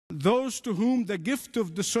Those to whom the gift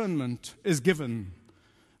of discernment is given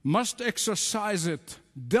must exercise it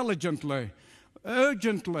diligently,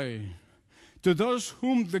 urgently. To those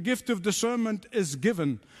whom the gift of discernment is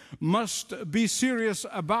given must be serious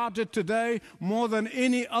about it today more than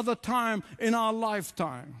any other time in our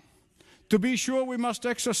lifetime. To be sure, we must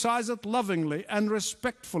exercise it lovingly and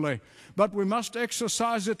respectfully, but we must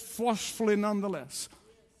exercise it forcefully nonetheless.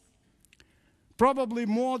 Probably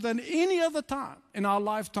more than any other time in our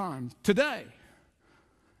lifetime. Today,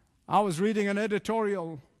 I was reading an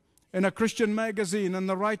editorial in a Christian magazine, and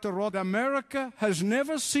the writer wrote, America has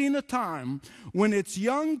never seen a time when its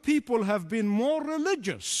young people have been more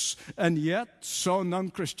religious and yet so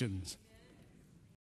non-Christians.